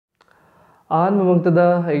Aham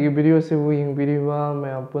video se wing video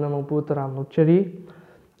मैं पुनः मपू तराम नुचरी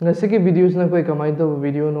ngasi ki videos na koi kamai to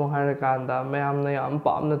video no har kanda मैं हमने am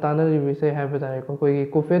palm न ताना विषय है बताए को कोई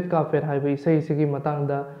कुफेत काफेट है भी सही से की मतंग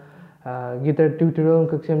दा गिटार ट्यूटोरियल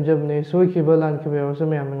कक्षम जब ने सोई की बलान के व्यवस्था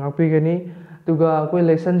में हम ngakpi gani तुगा कोई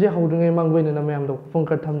लेसन जे हौदंगे मांगबोय ना मैं हम तो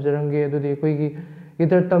फंकर थमजरंगे दुदी कोई की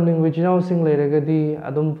गिटार तमनिंग विचिनाव सिंग लेरगदी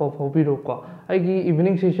अदुम फावबिरो को आइगी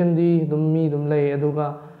इवनिंग सेशन दी दुम मी दुम ले अदुगा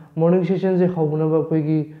मॉर्निंग सेशन से हौनबा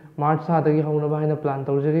कोई मार्च सादगी हौनबा है प्लान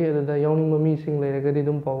तौजरी अदुदा यावनिंग ममी सिंग लेरगदी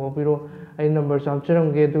दुम पावबिरो आई नंबर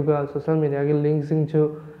चापचरंगे अदुगा सोशल मीडिया के लिंक सिंग छु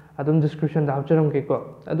अदुम डिस्क्रिप्शन दा हापचरंगे को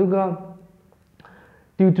अदुगा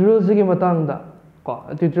ट्यूटोरियल से के मतंग दा को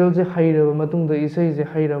ट्यूटोरियल से हाइरब मतुंग दा इसै से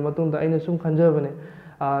हाइरब मतुंग दा आइना सुम खंजबने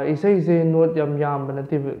इसै से नोट याम याम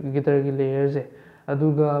बनते गिटार की लेयर से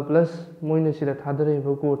अदुगा प्लस मोइने सिदा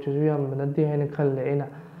थादरेबो कोड से याम बनते है खल्ले एना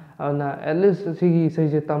ना एटलीस्ट सिगी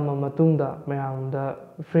सही तम मतुंगदा मैमदा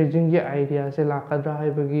फ्रेजिंग की आइडिया से लाकद्रा है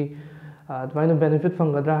अदुमाइना बेनिफिट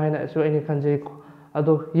फंगद्रा है सो अने खंजे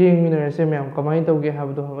अदो येंगमिनरसे मैम कमाइन तौगे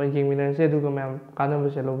हाबदो हम येंगमिनरसे अदुगा मैम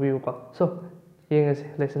कानबसे लौबियु को सो येंगसे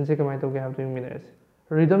लेसन से कमाइन तौगे हाबदो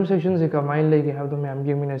येंगमिनरसे रिदम सेक्शन से कमाइन लेगे हाबदो मैम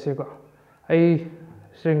येंगमिनरसे को आई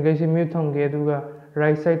स्ट्रिंग से म्यूट थंगे अदुगा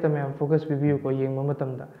राइट साइड त मैम फोकस पिबियु को येंगम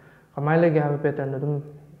मतमदा कमाइन लेगे हाब पैटर्न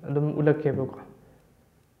अदुम उलक्केबो को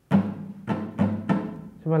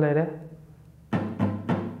Cuma lere,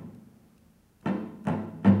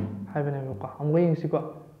 hai bên này một quả, không có gì xí quả,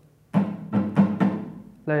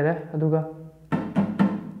 lere, aduga,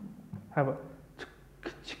 hai bên,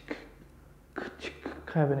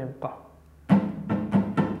 hai bên này một quả,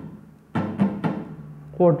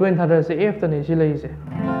 chord twin thà ra sẽ F tên này chỉ lấy gì?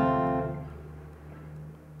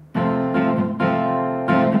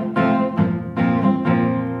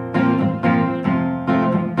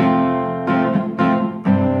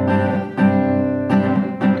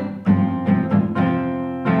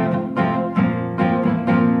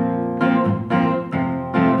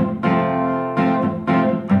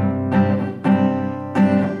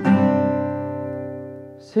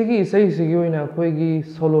 सिगी सही सिगी होइना कोई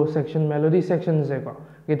solo section melody section से को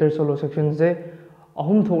guitar solo section से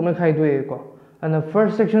अहम थोकना खाइदोए को अन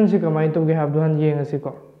first section से कमाई तो के हाब दुहान येंगसी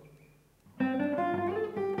को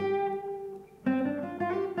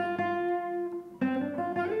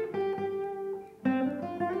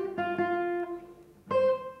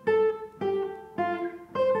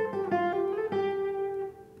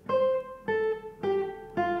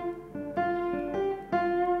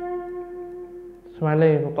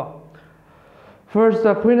First,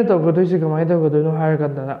 अखोइना तौगदोइसे कमाय तौगदोइनो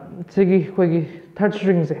हारगदना सिगी खोगी थर्ड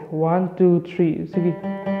स्ट्रिंग से 1 2 3 सिगी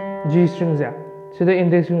G स्ट्रिंग से सिदा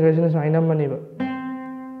इंडेक्स फिंगर से साइना मनीबा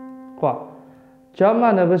को जब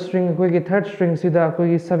मानब स्ट्रिंग खोगी थर्ड स्ट्रिंग सिदा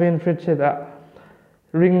खोगी 7 फ्रेट से दा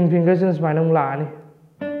रिंग फिंगर से साइना लानी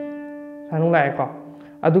साइना लाए को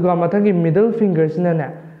अदुगा मथंगी मिडल फिंगर से ने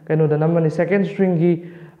कनो द नंबर सेकंड स्ट्रिंग की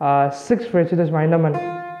 6 फ्रेट से साइना मन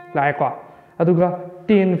लाए को अदुगा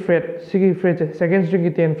 10 फ्रेट सिगी फ्रेट सेकंड स्ट्रिंग की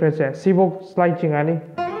 10 फ्रेट से सिबोक स्लाइड चिंगानी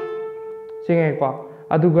चिंगे को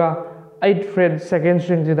अदुगा 8 फ्रेट सेकंड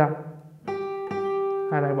स्ट्रिंग जिदा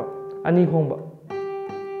हानाबा अनि खोंबा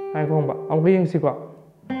हाय खोंबा अमको यंगसी को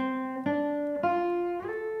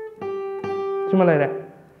सुमा लाइरे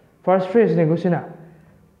फर्स्ट फ्रेज ने गुसिना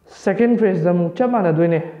सेकंड फ्रेज दा मु चमाना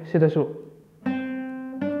दोइने सिदासु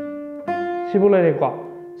सिबो लाइरे को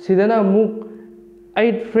सिदाना मु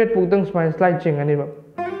 8 फ्रेट पुक्तंग स्माइल स्लाइड चिंगानी बा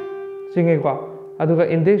चिंगे को अदुगा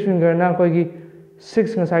इंडेक्स फिंगर ना कोई की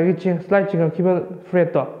 6 ngसागी चिंग स्लाइड चिंग खिबल फ्रेट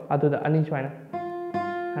तो अदुदा अनि स्माइना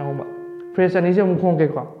हांगोबा फ्रेज अनि से मुखों के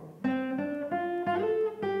को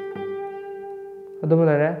अदुम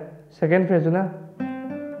लारे सेकंड फ्रेज ना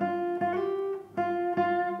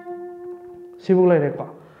सिबु लाइरे को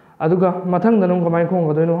अदुगा मथंग दनु कमाय खोंग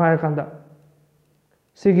गदोइनो हाय खांदा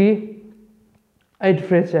सिगी 8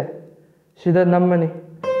 फ्रेज से सिदा नम्मनी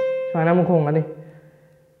स्माइना मुखों Ghani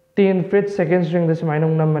 10 freight second string the स्माइना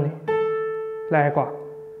नम्मनी लाए को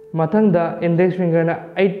मथंग द इंडेक्स फिंगर ना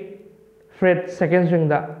 8 फ्रेट सेकंड स्ट्रिंग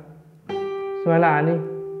दा स्माइला आनी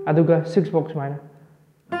अदुगा 6 बॉक्स स्माइना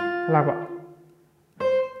लाको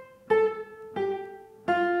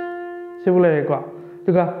सिबुले को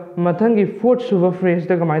तुगा मथंग की फोर्थ सुपर फ्रेज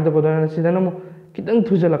द कमाई द बदन सिदा नमु कितंग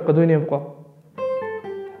थुजलक कदोइने को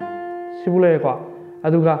सिबुले को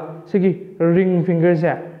अदुगा सिगी रिंग फिंगर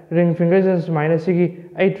से रिंग फिंगर से स्माइना सिगी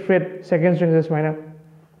 8 फ्रेट सेकंड स्ट्रिंग से स्माइना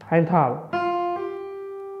हाइन थाल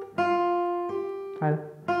हाइन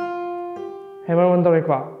हैमर वन तोरे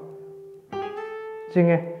को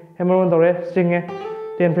चिंगे हैमर वन तोरे चिंगे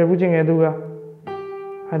 10 फ्रेट बु चिंगे अदुगा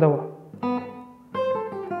हाइन दवा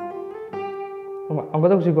ꯑꯃꯨꯛꯀ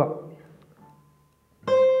ꯇꯧꯁꯤꯀꯣ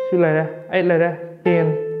ꯁꯤ ꯂꯩꯔꯦ 8 ꯂꯩꯔꯦ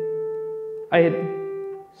 10 8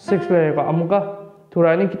 6 ꯂꯩꯔꯦꯀꯣ ꯑꯃꯨꯛꯀ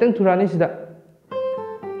ꯊꯨꯔꯛꯑꯅꯤ ꯈꯤꯇꯪ ꯊꯨꯔꯛꯑꯅꯤ ꯁꯤꯗ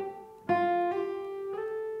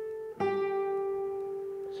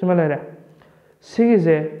sima lere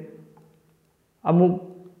sigize amuk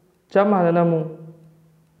chap manana mu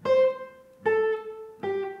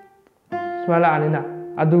sima la anina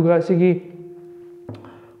aduga sigi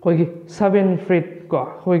hoigi 7 fret ko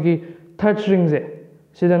hoigi third string je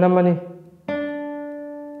sida namani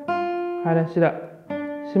hana sida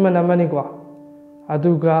sima namani ko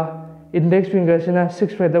aduga index finger sina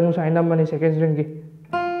 6 fret da mu sai namani second string gi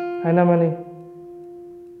hai namani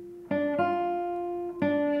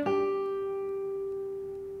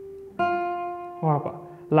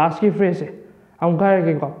last की phrase है हम कह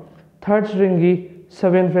रहे हैं third string की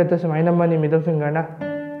 7 fret तो समाई number middle finger ना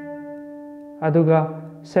अदुगा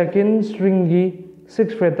second string की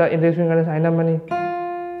 6 fret तो index finger ना समाई नंबर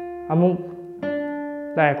अमुक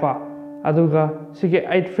लाये को अदुगा सिके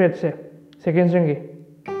 8 fret से second string की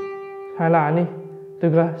हाला आनी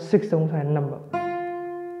अदुगा 6 तो समाई नंबर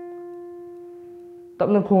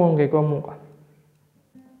तब न खोंगे को अमुका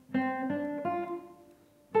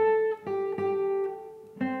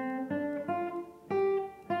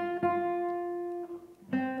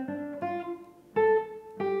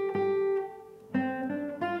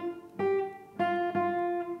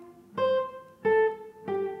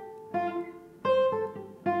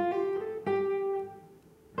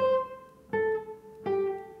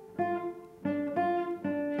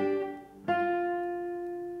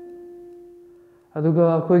अदुगा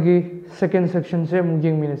अखोगी सेकेंड सेक्शन से अमुक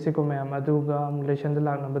येंगमिनसे को मैम अदुगा अमुक लेसन दा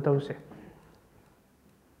लाकना बताउसे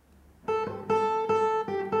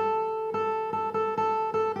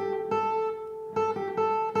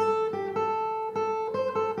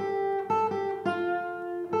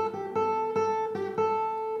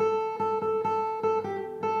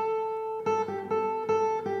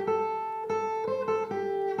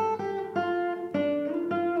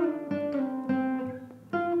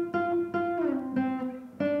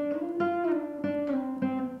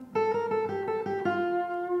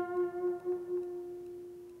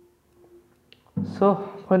so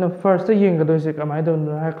when first the yeng do se kamai do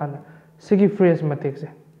na kana sigi phrase matik se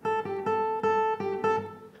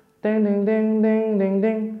ding ding ding ding ding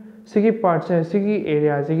ding sigi part se sigi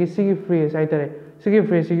area sigi phrase ai tare sigi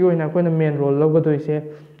phrase sigi oina koina main role lo ga do se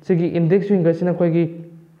sigi index finger sina koi gi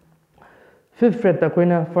 5th fret ta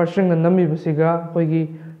koina first string na nami basiga koi gi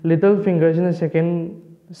little finger sina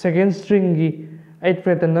second string gi 8th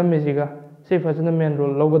fret ta nami siga se fajana main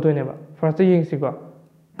role lo ga do ne ba first the yeng siga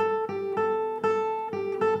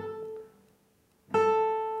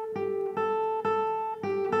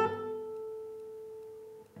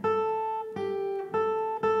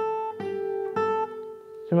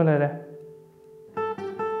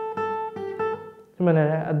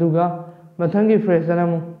सिमलरे अदुगा मथंगी phrase ना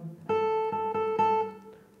मु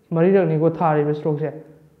मरी रखनी को थारी बे stroke से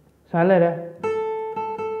सान लेरे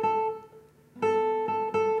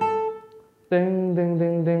ding ding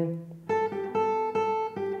ding ding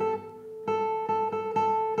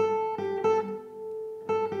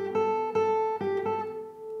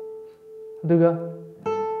अदुगा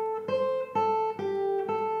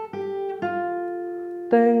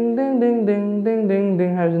ding ding ding ding ding ding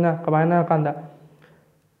ding है जना कबाइना कांदा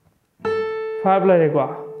 5 लगे को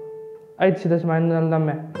 8 सीधा समाइन नलदम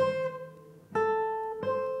में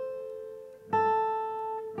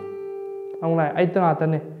ang lai 8 tang ata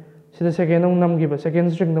ne sida second nong nam gi ba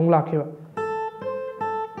second string nong lak ba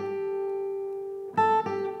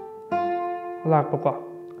lak ko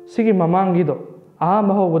sigi mamang gi do a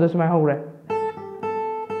ma ho boda samai ho re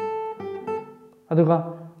aduga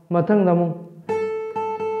mathang da mung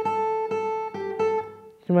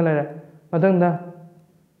sima lai mathang da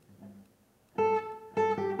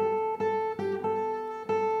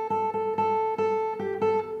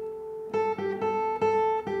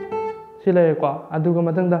sila ko aduga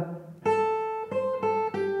mathang da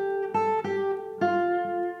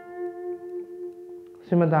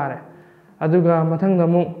sima dare aduga mathang da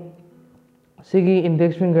mu sigi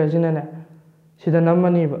index finger sina ne sida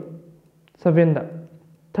namani ba 7 da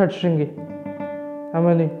third string gi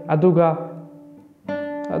amani aduga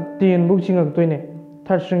 10 buk chingak toine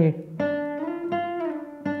third string gi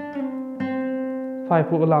 5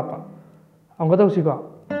 buk la pa angka tau si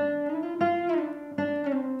ko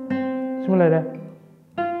sima lai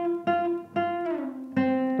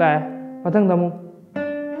mathang da mu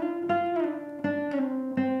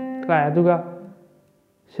lai aduga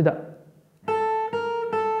sida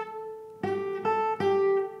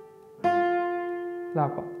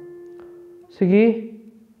lapa sigi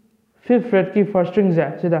 5th fret ki first string je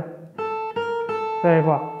sida lai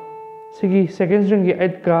ko sigi second string ki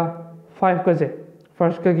 8 ka 5 ka je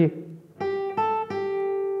first ka ki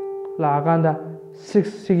la kanda 6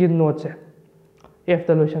 sigi note je F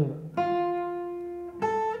da lotion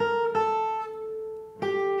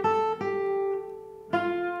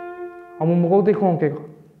amu mo ko khong ke ko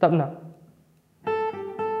tapna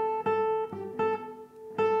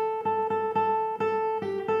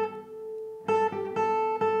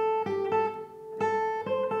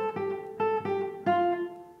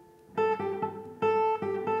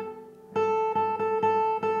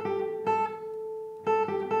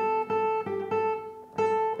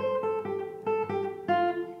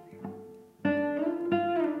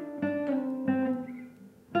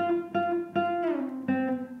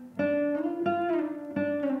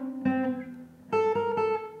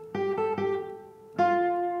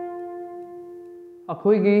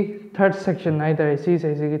अखोई third section है तारे सी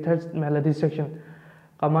से third melody section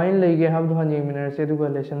कमाइन लेगे हम तो हन येमिनर से दुगा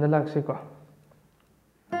लेसन द लाक्से को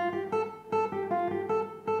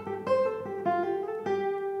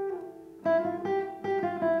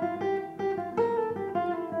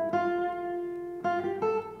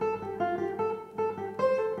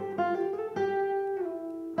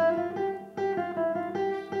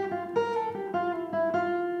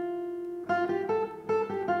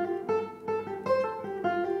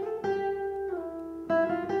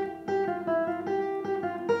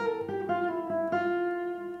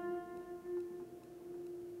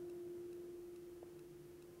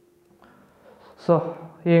So,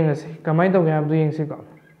 yeng si kamai to gam do yeng si ko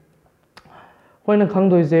koi na khang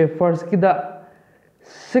doi je first ki da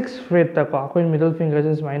 6th fret ta ko koi middle finger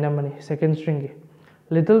is minor mani second string ki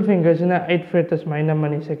little finger is na 8th fret is minor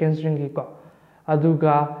mani second string ki ko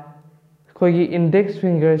aduga koi ki index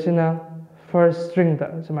finger is na first string ta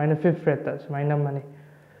is minor 5th fret ta is minor mani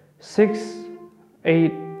 6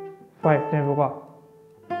 8 5 ne ko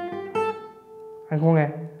ang kong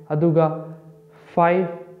aduga 5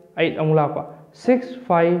 8 amula ko 6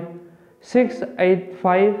 5 6 8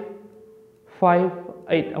 5 5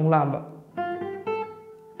 8 ang lamba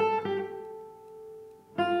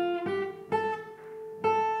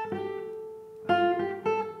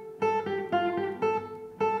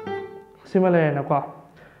similar na ko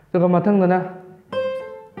to mathang na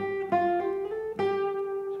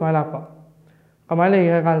smile ko kamai le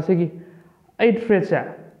ga kan sigi 8 fret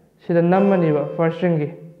sa sida nam mani ba first string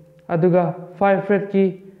ki aduga 5 fret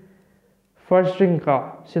ki first string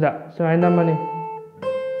ka sida sumai namani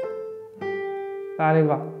tani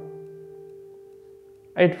ko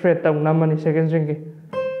 8th fret tang namani second string ki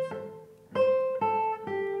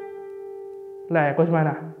lai ko sumai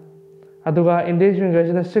na aduga index finger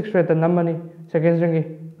sida 6th fret tang namani second string ki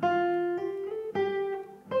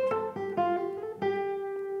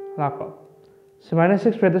la ko sumai na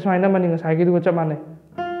 6th fret sumai namani ngasai ki du ko chap mane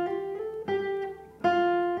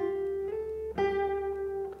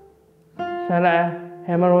Sala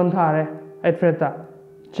hammer on thare 8th fret ta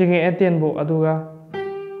chinge etian bu aduga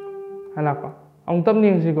hala ko ong tam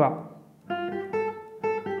ning si ko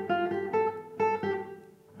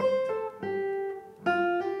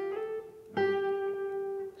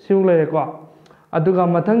siu le ko aduga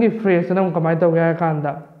mathang gi phrase nam kamai taw ga kan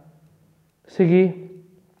da sigi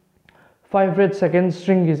 5th fret second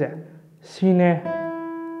string gi je c ne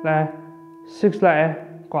la 6 la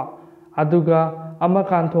ko aduga ama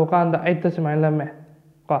kan tho kan da 8 ta simai lam me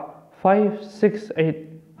ko 5 6 8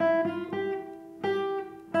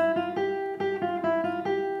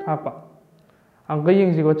 apa ang ga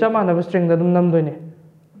ying si ko chama na string da dum nam doi ne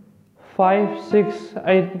 5 6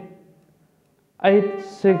 8 8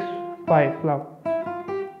 6 5 law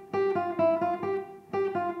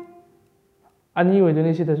ani oi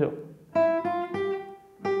doni si ta so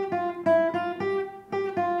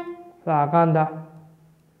la kan da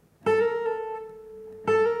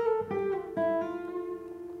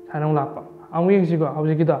Hanong lapa. Ang wing sigo,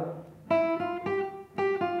 hawsi kita.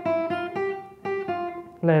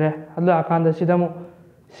 Lere, hadla akanda sida mo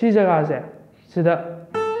si jaga se sida.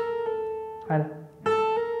 Hana.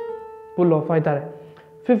 Pull off ay tare.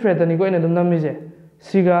 5th fret ani ko ina dum nammi je.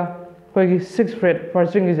 Siga koi ki 6th fret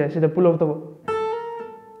first string je sida pull off tabo.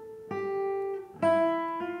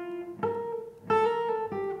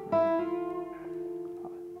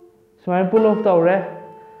 Smile pull off tawre.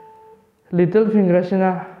 Little finger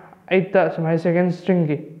sina 8 ta smile second string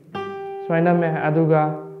ki smile na me aduga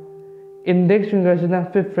index finger sina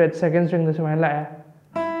 5th fret second string da smile la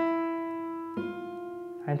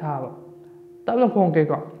ai tha ba tab na khong ke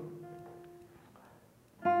ko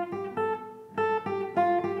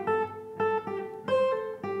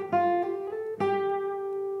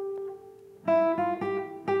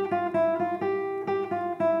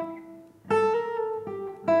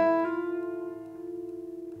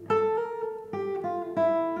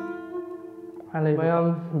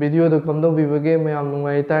mayam video do kamdo bibage mayam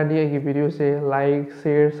nungai tardi agi video se like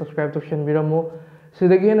share subscribe section biramo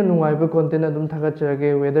sidagi na nungai ba content adum thaga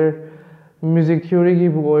charage whether music theory gi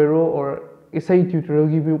bu oiro or isai tutorial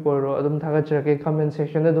gi bu oiro adum thaga charage comment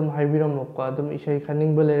section adum haibiramo ko adum isai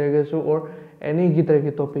khaning ba lerage su or any guitar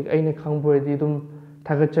ki topic aine khangbo di adum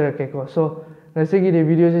thaga charage ko so ngasigi de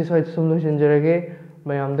video se soi sum lo shenjarage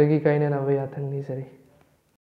mayam dagi kaina na ba ya thangni sari